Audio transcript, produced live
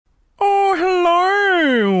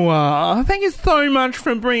you so much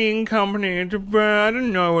for bringing company into bed. I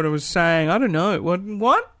didn't know what I was saying. I don't know.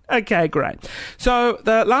 What? Okay, great. So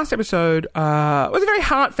the last episode was a very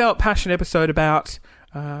heartfelt, passionate episode about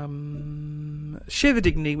Share the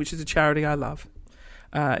Dignity, which is a charity I love.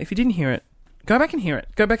 If you didn't hear it, go back and hear it.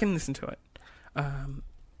 Go back and listen to it.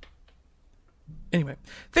 Anyway,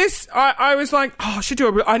 this, I was like,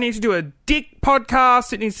 I need to do a dick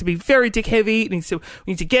podcast. It needs to be very dick heavy. We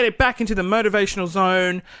need to get it back into the motivational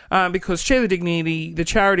zone, because Share the Dignity, the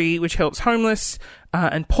charity which helps homeless,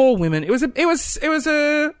 and poor women, it was a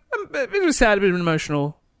sad, a bit of an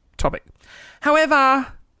emotional topic. However,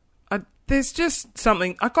 there's just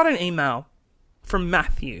something, I got an email from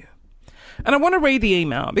Matthew, and I want to read the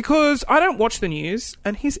email because I don't watch the news,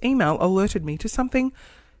 and his email alerted me to something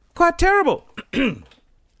quite terrible.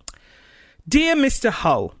 Dear Mr.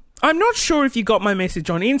 Hull, I'm not sure if you got my message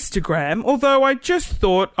on Instagram, although I just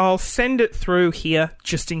thought I'll send it through here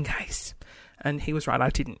just in case. And he was right, I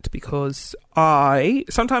didn't, because I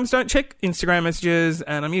sometimes don't check Instagram messages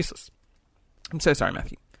and I'm useless. I'm so sorry,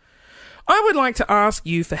 Matthew. I would like to ask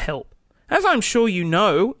you for help. As I'm sure you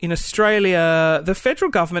know, in Australia, the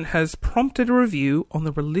federal government has prompted a review on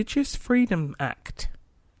the Religious Freedom Act.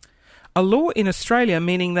 A law in Australia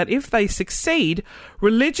meaning that if they succeed,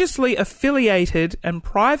 religiously affiliated and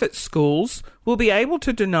private schools will be able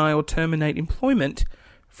to deny or terminate employment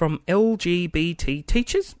from LGBT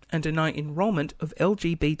teachers and deny enrolment of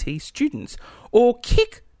LGBT students, or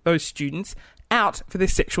kick those students out for their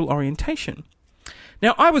sexual orientation.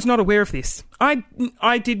 Now, I was not aware of this.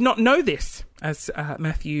 I did not know this, as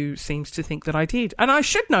Matthew seems to think that I did. And I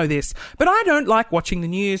should know this, but I don't like watching the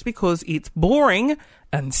news because it's boring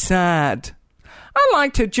and sad. I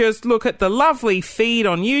like to just look at the lovely feed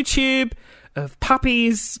on YouTube of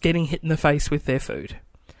puppies getting hit in the face with their food.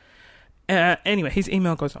 Anyway, his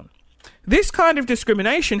email goes on. This kind of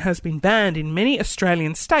discrimination has been banned in many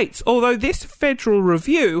Australian states, although this federal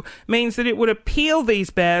review means that it would appeal these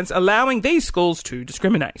bans, allowing these schools to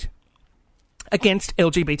discriminate against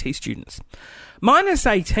LGBT students. Minus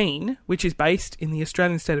 18, which is based in the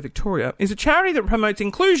Australian state of Victoria, is a charity that promotes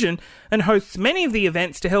inclusion and hosts many of the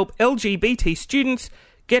events to help LGBT students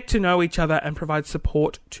get to know each other and provide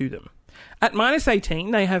support to them. At Minus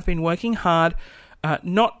 18, they have been working hard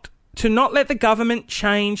not let the government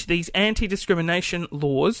change these anti-discrimination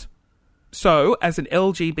laws. So, as an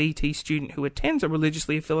LGBT student who attends a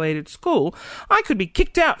religiously affiliated school, I could be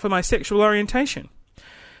kicked out for my sexual orientation.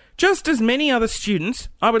 Just as many other students,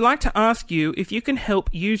 I would like to ask you if you can help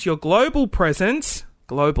use your global presence,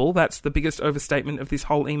 global, that's the biggest overstatement of this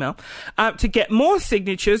whole email, to get more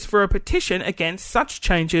signatures for a petition against such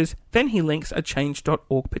changes. Then he links a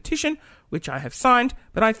change.org petition, which I have signed,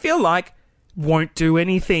 but I feel like won't do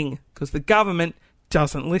anything because the government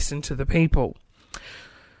doesn't listen to the people.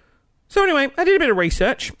 So anyway, I did a bit of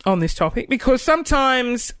research on this topic because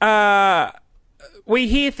sometimes we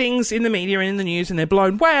hear things in the media and in the news and they're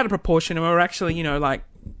blown way out of proportion, and we're actually,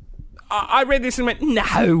 I read this and went,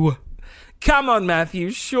 no, come on,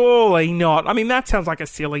 Matthew, surely not. I mean, that sounds like a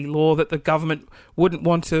silly law that the government wouldn't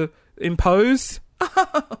want to impose.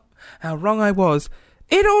 How wrong I was.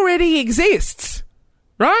 It already exists,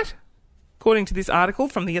 right? According to this article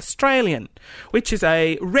from The Australian, which is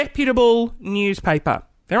a reputable newspaper.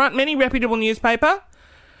 There aren't many reputable newspapers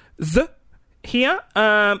here.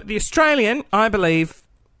 The Australian, I believe,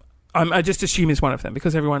 I just assume is one of them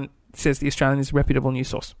because everyone says The Australian is a reputable news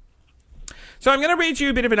source. So I'm going to read you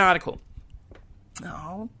a bit of an article.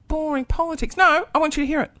 Oh, boring politics. No, I want you to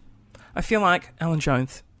hear it. I feel like Alan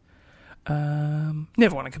Jones.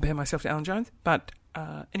 Never want to compare myself to Alan Jones, but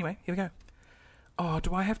anyway, here we go. Oh,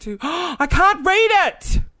 do I have to? Oh, I can't read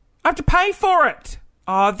it! I have to pay for it!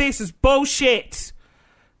 Oh, this is bullshit!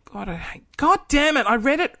 God damn it, I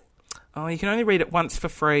read it. Oh, you can only read it once for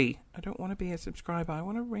free. I don't want to be a subscriber. I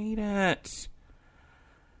want to read it.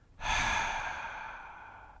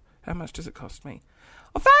 How much does it cost me?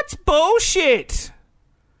 Oh, that's bullshit!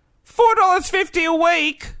 $4.50 a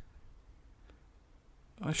week!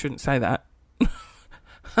 I shouldn't say that.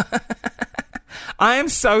 I am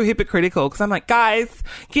so hypocritical because I'm like, guys,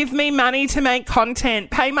 give me money to make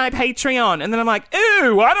content. Pay my Patreon. And then I'm like,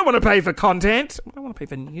 ew, I don't want to pay for content. I don't want to pay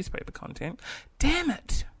for newspaper content. Damn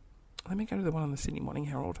it. Let me go to the one on the Sydney Morning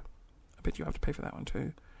Herald. I bet you have to pay for that one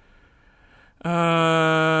too.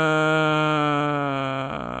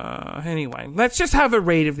 Anyway, let's just have a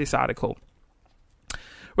read of this article.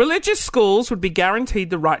 Religious schools would be guaranteed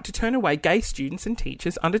the right to turn away gay students and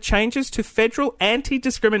teachers under changes to federal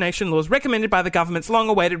anti-discrimination laws recommended by the government's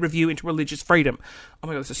long-awaited review into religious freedom. Oh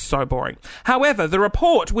my God, this is so boring. However, the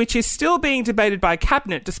report, which is still being debated by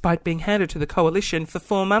Cabinet despite being handed to the coalition for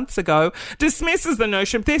 4 months ago, dismisses the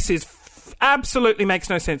notion. This is absolutely makes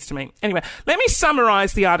no sense to me. Anyway, let me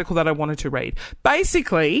summarise the article that I wanted to read.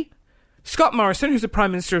 Basically, Scott Morrison, who's the Prime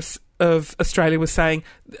Minister of Australia, was saying...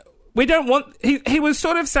 We don't want... He was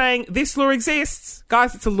sort of saying, this law exists.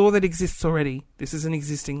 Guys, it's a law that exists already. This is an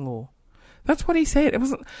existing law. That's what he said. It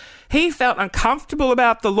wasn't... He felt uncomfortable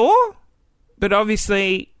about the law, but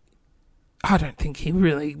obviously, I don't think he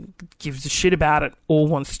really gives a shit about it or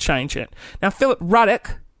wants to change it. Now, Philip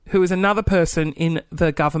Ruddock, who is another person in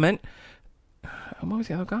the government... What was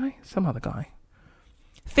the other guy? Some other guy.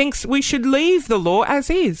 Thinks we should leave the law as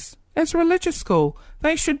is. As a religious school.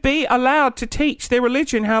 They should be allowed to teach their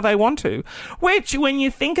religion how they want to, which, when you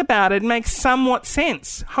think about it, makes somewhat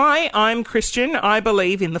sense. Hi, I'm Christian. I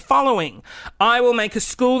believe in the following. I will make a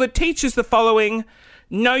school that teaches the following.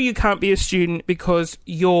 No, you can't be a student because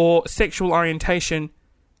your sexual orientation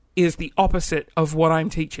is the opposite of what I'm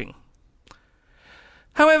teaching.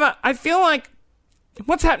 However, I feel like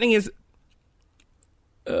what's happening is...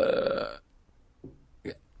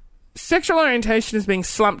 sexual orientation is being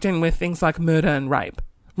slumped in with things like murder and rape,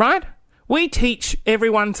 right? We teach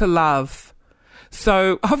everyone to love.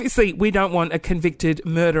 So, obviously, we don't want a convicted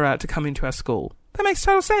murderer to come into our school. That makes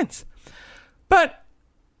total sense. But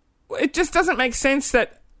it just doesn't make sense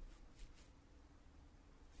that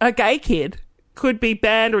a gay kid could be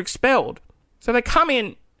banned or expelled. So they come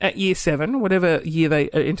in at year 7, whatever year they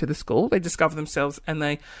enter the school, they discover themselves and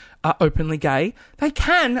they are openly gay. They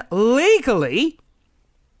can legally...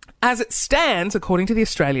 as it stands, according to the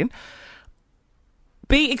Australian,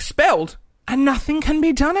 be expelled and nothing can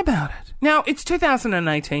be done about it. Now, it's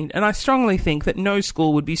 2018 and I strongly think that no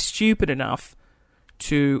school would be stupid enough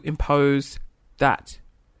to impose that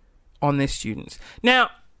on their students.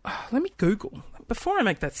 Now, let me Google, before I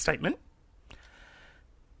make that statement,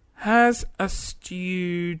 has a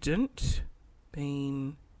student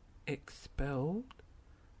been expelled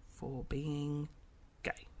for being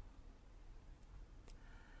gay?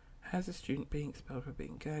 Has a student being expelled for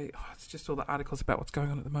being gay? Oh, it's just all the articles about what's going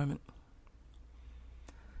on at the moment.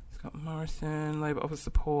 Scott Morrison, Labour Office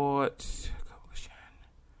Support,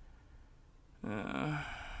 Coalition.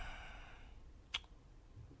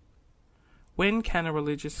 When can a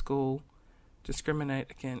religious school discriminate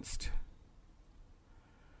against...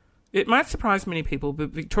 It might surprise many people,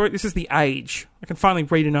 but this is The Age. I can finally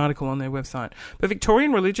read an article on their website. But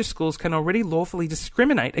Victorian religious schools can already lawfully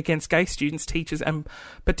discriminate against gay students, teachers, and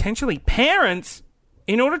potentially parents.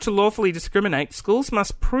 In order to lawfully discriminate, schools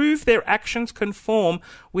must prove their actions conform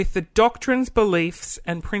with the doctrines, beliefs,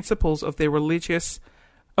 and principles of their religions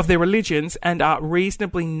and are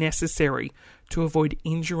reasonably necessary to avoid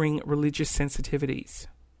injuring religious sensitivities.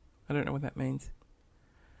 I don't know what that means.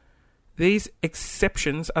 These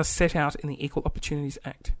exceptions are set out in the Equal Opportunities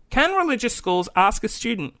Act. Can religious schools ask a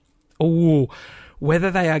student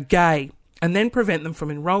whether they are gay and then prevent them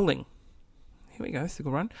from enrolling? Here we go, this is a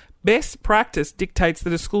good one. Best practice dictates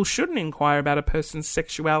that a school shouldn't inquire about a person's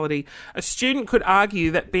sexuality. A student could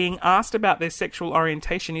argue that being asked about their sexual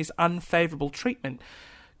orientation is unfavourable treatment,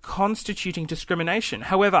 constituting discrimination.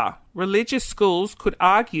 However, religious schools could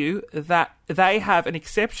argue that they have an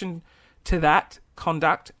exception to that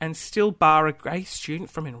conduct and still bar a gay student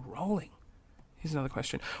from enrolling. Here's another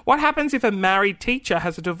question. What happens if a married teacher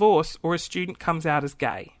has a divorce or a student comes out as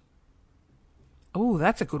gay? Oh,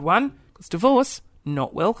 that's a good one. Because divorce,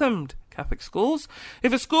 not welcomed. Catholic schools.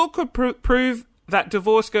 If a school could prove that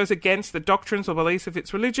divorce goes against the doctrines or beliefs of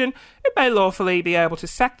its religion, it may lawfully be able to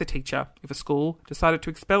sack the teacher. If a school decided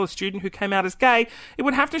to expel a student who came out as gay, it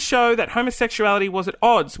would have to show that homosexuality was at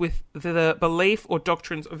odds with the belief or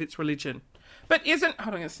doctrines of its religion. But isn't... Hold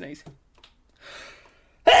on, I'm going to sneeze.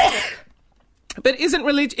 But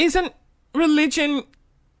isn't religion...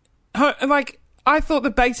 Like, I thought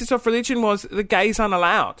the basis of religion was the gays aren't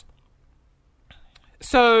allowed.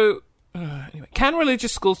 So, anyway, can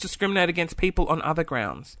religious schools discriminate against people on other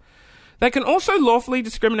grounds? They can also lawfully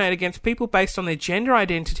discriminate against people based on their gender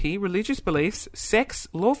identity, religious beliefs, sex,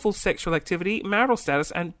 lawful sexual activity, marital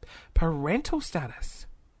status, and parental status.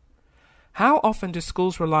 How often do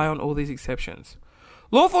schools rely on all these exceptions?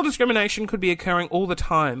 Lawful discrimination could be occurring all the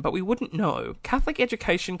time, but we wouldn't know. Catholic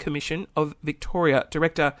Education Commission of Victoria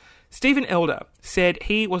Director Stephen Elder said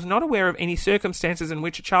he was not aware of any circumstances in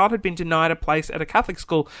which a child had been denied a place at a Catholic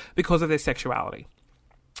school because of their sexuality.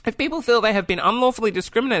 If people feel they have been unlawfully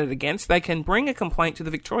discriminated against, they can bring a complaint to the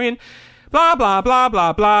Victorian Blah, blah, blah,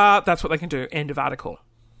 blah, blah. That's what they can do. End of article.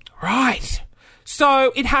 Right.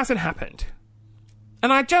 So it hasn't happened.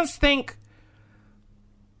 And I just think...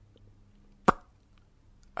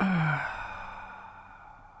 I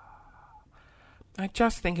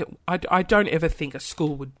don't ever think a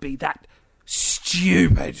school would be that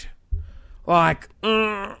stupid. Like,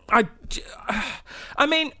 I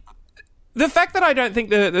mean, the fact that I don't think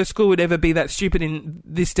the school would ever be that stupid in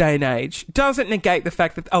this day and age doesn't negate the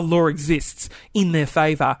fact that a law exists in their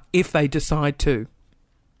favour if they decide to.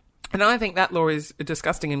 And I think that law is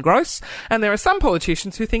disgusting and gross, and there are some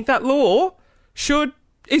politicians who think that law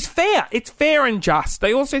is fair. It's fair and just.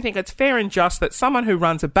 They also think it's fair and just that someone who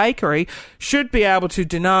runs a bakery should be able to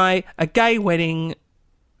deny a gay wedding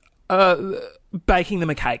baking them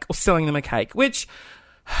a cake or selling them a cake, which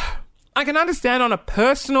I can understand on a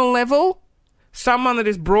personal level. Someone that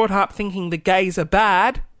is brought up thinking the gays are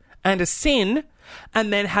bad and a sin,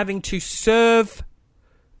 and then having to serve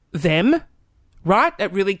them, right?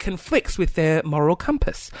 It really conflicts with their moral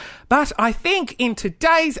compass. But I think in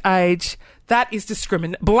today's age, that is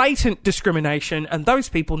blatant discrimination, and those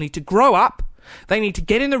people need to grow up. They need to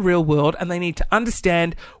get in the real world, and they need to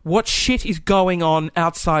understand what shit is going on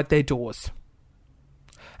outside their doors.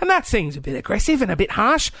 And that seems a bit aggressive and a bit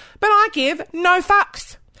harsh, but I give no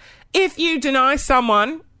fucks. If you deny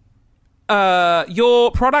someone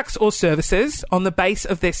your products or services on the base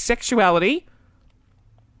of their sexuality,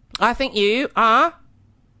 I think you have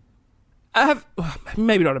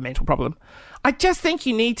maybe not a mental problem. I just think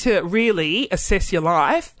you need to really assess your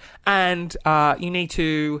life, and you need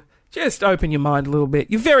to just open your mind a little bit.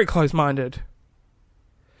 You're very close-minded.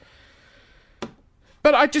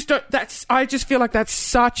 But I just feel like that's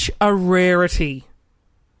such a rarity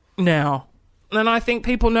now. And I think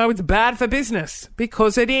people know it's bad for business,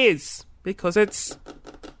 because it is. Because it's,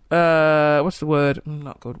 what's the word? I'm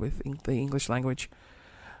not good with the English language.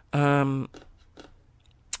 I don't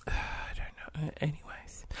know. Anyway,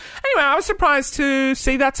 I was surprised to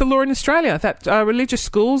see that's a law in Australia, that religious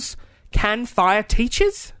schools can fire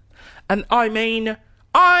teachers. And I mean,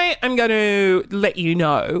 I am going to let you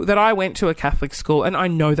know that I went to a Catholic school, and I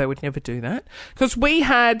know they would never do that, because we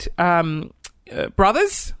had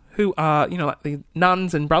brothers who are, like the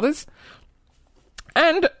nuns and brothers.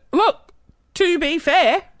 And look, to be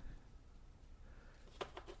fair,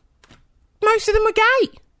 most of them were gay.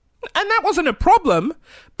 And that wasn't a problem,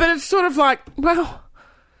 but it's sort of like, well,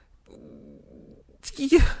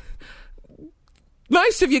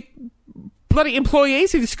 most of your bloody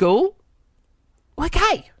employees of the school were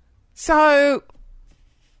gay. So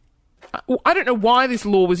I don't know why this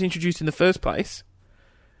law was introduced in the first place.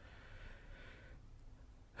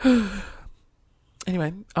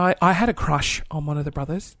 Anyway, I had a crush on one of the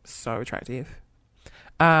brothers. So attractive.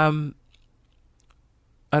 I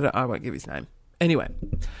won't give his name. Anyway,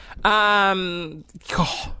 some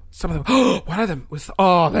of them. One of them was.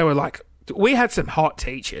 They were like. We had some hot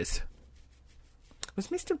teachers. Was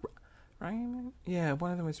Mr. Raymond? Yeah,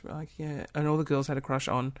 one of them was like, yeah, and all the girls had a crush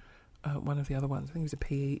on one of the other ones. I think he was a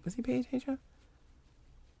PE. Was he a PE teacher?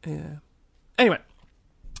 Yeah. Anyway,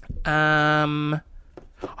 I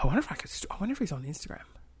wonder if he's on Instagram.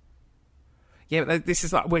 Yeah, but this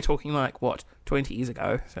is like, we're talking like, what, 20 years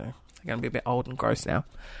ago, so they're going to be a bit old and gross now.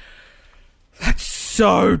 That's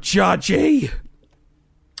so judgy.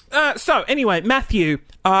 So, anyway, Matthew,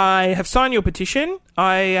 I have signed your petition.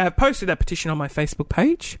 I have posted that petition on my Facebook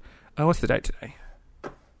page. What's the date today?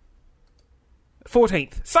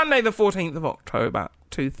 14th. Sunday the 14th of October,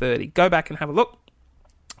 2:30. Go back and have a look.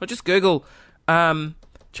 Or just Google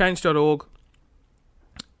change.org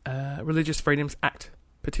Religious Freedoms Act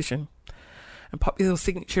petition and pop your little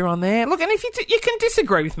signature on there. Look, and if you can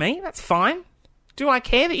disagree with me, that's fine. Do I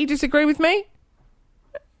care that you disagree with me?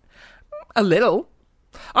 A little.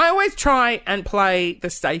 I always try and play the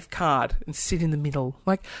safe card and sit in the middle.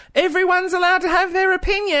 Like, everyone's allowed to have their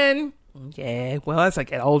opinion. Yeah, well, as I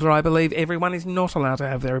get older, I believe everyone is not allowed to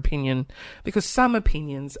have their opinion, because some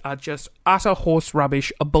opinions are just utter horse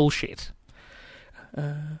rubbish, bullshit.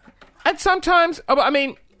 And sometimes, I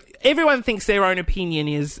mean, everyone thinks their own opinion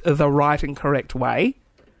is the right and correct way.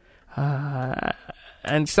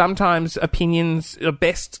 And sometimes opinions are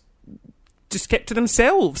best just kept to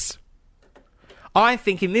themselves. I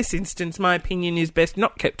think in this instance, my opinion is best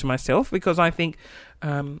not kept to myself, because I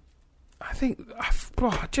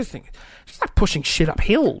just like pushing shit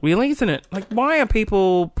uphill, really, isn't it? Like, why are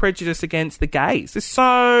people prejudiced against the gays? There's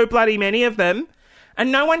so bloody many of them,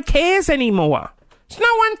 and no one cares anymore.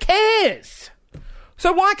 No one cares.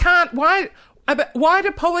 So why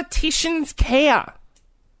do politicians care?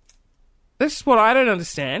 This is what I don't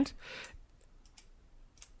understand.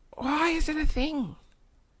 Why is it a thing?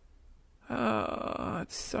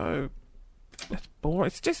 It's boring.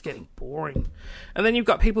 It's just getting boring. And then you've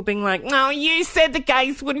got people being like, "No, you said the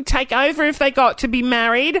gays wouldn't take over if they got to be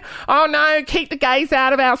married. Oh no, keep the gays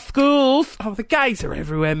out of our schools." Oh, the gays are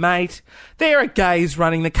everywhere, mate. There are gays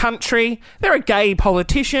running the country. There are gay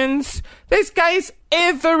politicians. There's gays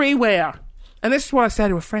everywhere. And this is what I say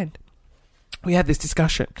to a friend. We had this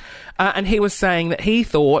discussion. And he was saying that he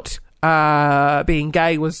thought being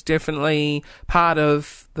gay was definitely part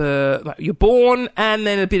of you're born and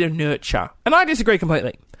then a bit of nurture. And I disagree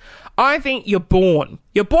completely. I think you're born.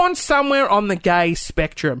 You're born somewhere on the gay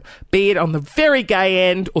spectrum, be it on the very gay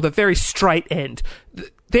end or the very straight end.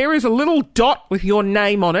 There is a little dot with your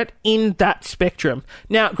name on it in that spectrum.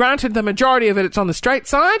 Now, granted, the majority of it's on the straight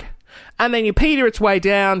side, and then you peter its way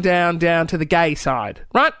down to the gay side,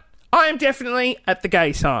 right? I am definitely at the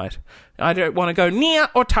gay side. I don't want to go near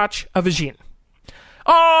or touch a vagina.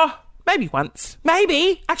 Oh, maybe once.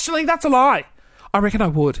 Maybe. Actually, that's a lie. I reckon I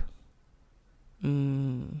would.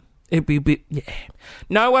 It'd be a bit, yeah.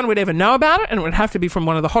 No one would ever know about it, and it would have to be from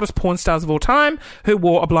one of the hottest porn stars of all time who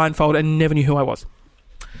wore a blindfold and never knew who I was.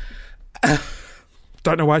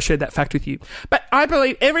 Don't know why I shared that fact with you. But I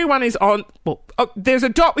believe everyone is on... Well, there's a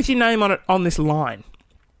dot with your name on it on this line.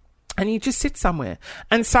 And you just sit somewhere.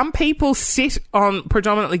 And some people sit on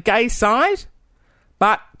predominantly gay side,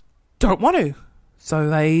 but don't want to. So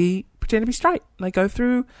they pretend to be straight. They go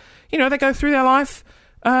through, their life,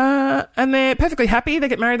 and they're perfectly happy. They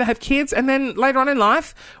get married, they have kids, and then later on in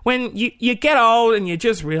life, when you get old and you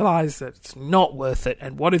just realise that it's not worth it,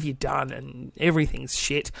 and what have you done, and everything's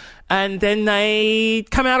shit, and then they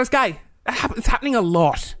come out as gay. It's happening a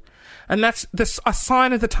lot. And that's a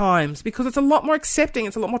sign of the times, because it's a lot more accepting,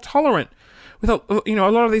 it's a lot more tolerant. With a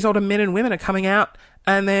lot of these older men and women are coming out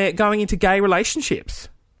and they're going into gay relationships,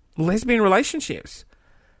 lesbian relationships,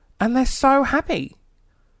 and they're so happy.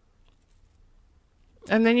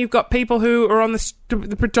 And then you've got people who are on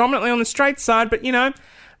predominantly on the straight side, but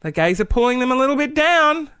the gays are pulling them a little bit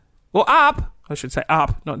down, or up. I should say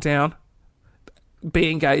up, not down.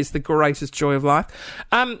 Being gay is the greatest joy of life.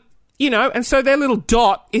 And so their little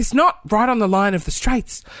dot is not right on the line of the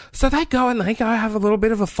straights. So they go have a little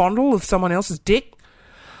bit of a fondle of someone else's dick.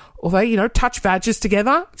 Or they, touch vages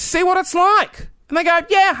together, see what it's like. And they go,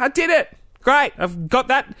 yeah, I did it. Great. I've got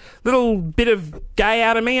that little bit of gay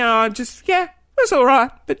out of me. It's all right.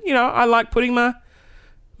 But, I like putting my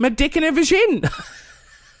dick in a vagina.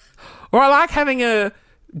 Or I like having a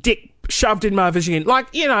dick shoved in my vagina.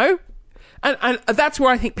 And that's where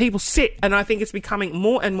I think people sit, and I think it's becoming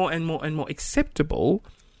more and more and more and more acceptable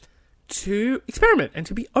to experiment and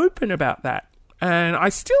to be open about that. And I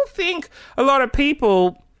still think a lot of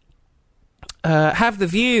people have the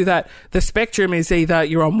view that the spectrum is either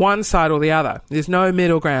you're on one side or the other. There's no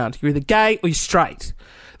middle ground. You're either gay or you're straight.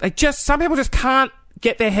 Some people just can't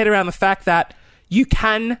get their head around the fact that you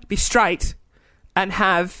can be straight and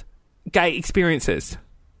have gay experiences.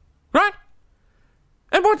 Right?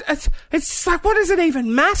 And it's like, what does it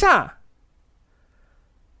even matter?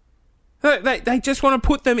 They just want to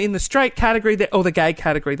put them in the straight category or the gay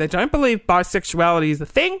category. They don't believe bisexuality is a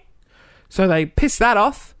thing, so they piss that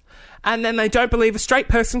off. And then they don't believe a straight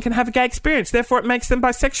person can have a gay experience, therefore it makes them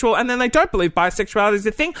bisexual. And then they don't believe bisexuality is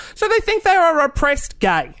a thing, so they think they are a repressed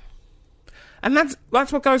gay. And that's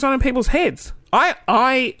what goes on in people's heads.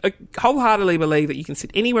 I wholeheartedly believe that you can sit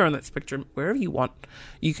anywhere on that spectrum, wherever you want.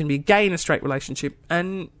 You can be gay in a straight relationship,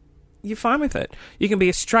 and you're fine with it. You can be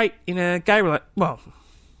a straight in a gay relationship. Well,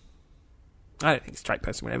 I don't think a straight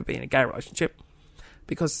person would ever be in a gay relationship,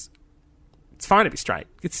 because it's fine to be straight.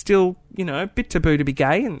 It's still, a bit taboo to be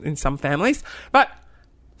gay in some families. But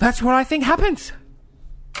that's what I think happens.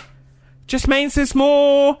 Just means there's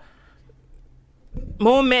more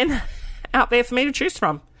men out there for me to choose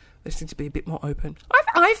from. They seem to be a bit more open.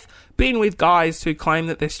 I've been with guys who claim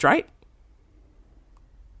that they're straight.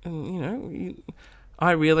 And,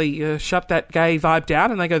 I really shut that gay vibe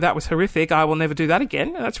down, and they go, that was horrific, I will never do that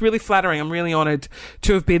again. And that's really flattering. I'm really honoured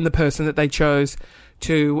to have been the person that they chose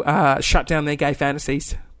to shut down their gay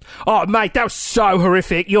fantasies. Oh, mate, that was so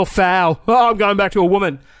horrific. You're foul. Oh, I'm going back to a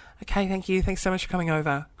woman. Okay, thank you. Thanks so much for coming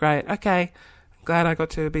over. Great. Okay. Glad I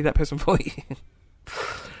got to be that person for you.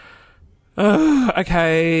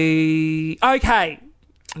 Okay.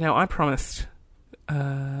 Now, I promised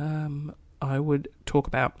I would talk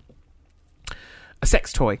about a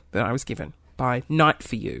sex toy that I was given by Night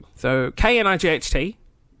for You. So,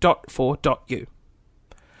 KNIGHT.4.U.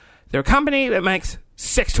 They're a company that makes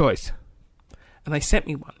sex toys. And they sent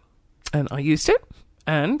me one. And I used it.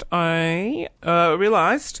 And I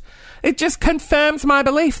realised it just confirms my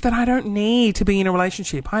belief that I don't need to be in a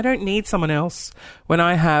relationship. I don't need someone else when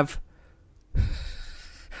I have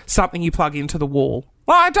something you plug into the wall.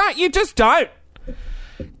 Well, I don't. You just don't.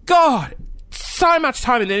 God, so much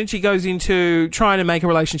time and energy goes into trying to make a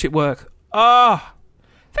relationship work. Oh,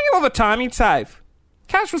 think of all the time you'd save.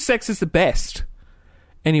 Casual sex is the best.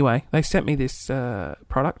 Anyway, they sent me this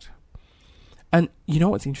product. And you know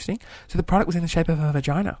what's interesting? So the product was in the shape of a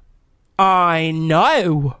vagina. I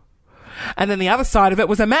know. And then the other side of it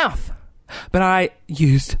was a mouth. But I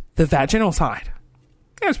used the vaginal side.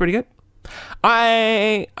 It was pretty good.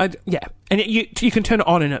 Yeah. And you can turn it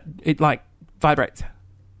on and it like vibrates.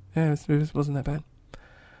 Yeah, it wasn't that bad.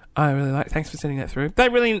 I really like. Thanks for sending that through.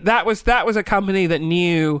 That was a company that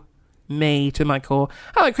knew me to my core.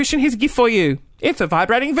 Hello, Christian. Here's a gift for you. It's a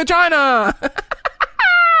vibrating vagina.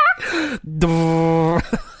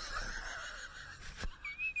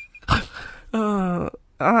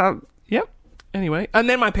 Yep. Anyway, and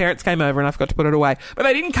then my parents came over and I forgot to put it away. But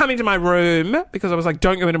they didn't come into my room because I was like,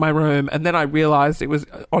 "Don't go into my room." And then I realised it was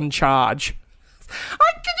on charge. Can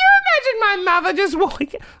you imagine my mother just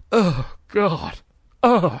walking? Oh God.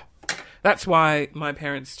 Oh, that's why my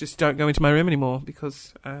parents just don't go into my room anymore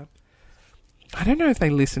because I don't know if they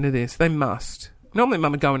listen to this. They must. Normally,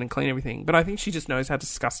 Mum would go in and clean everything, but I think she just knows how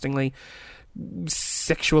disgustingly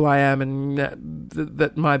sexual I am and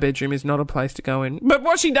that my bedroom is not a place to go in. But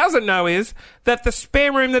what she doesn't know is that the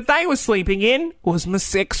spare room that they were sleeping in was my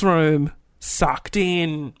sex room. Sucked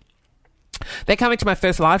in. They're coming to my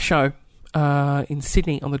first live show in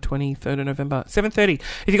Sydney on the 23rd of November, 7:30.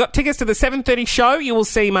 If you got tickets to the 7:30 show, you will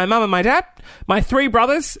see my mum and my dad, my three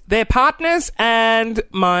brothers, their partners, and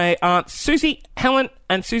my aunt Susie, Helen,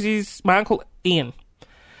 and my uncle Ian.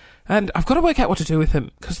 And I've got to work out what to do with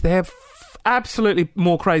them because they're absolutely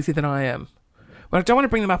more crazy than I am. But I don't want to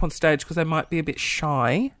bring them up on stage because they might be a bit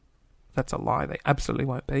shy. That's a lie. They absolutely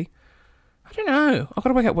won't be. I don't know. I've got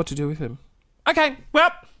to work out what to do with them. Okay,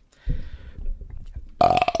 well.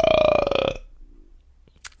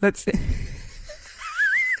 Let's see.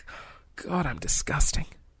 God, I'm disgusting.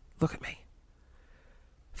 Look at me.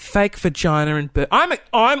 Fake vagina and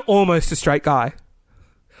I'm almost a straight guy.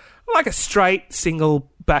 I'm like a straight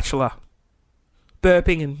single bachelor.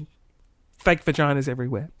 Burping and fake vaginas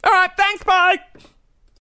everywhere. All right, thanks, bye.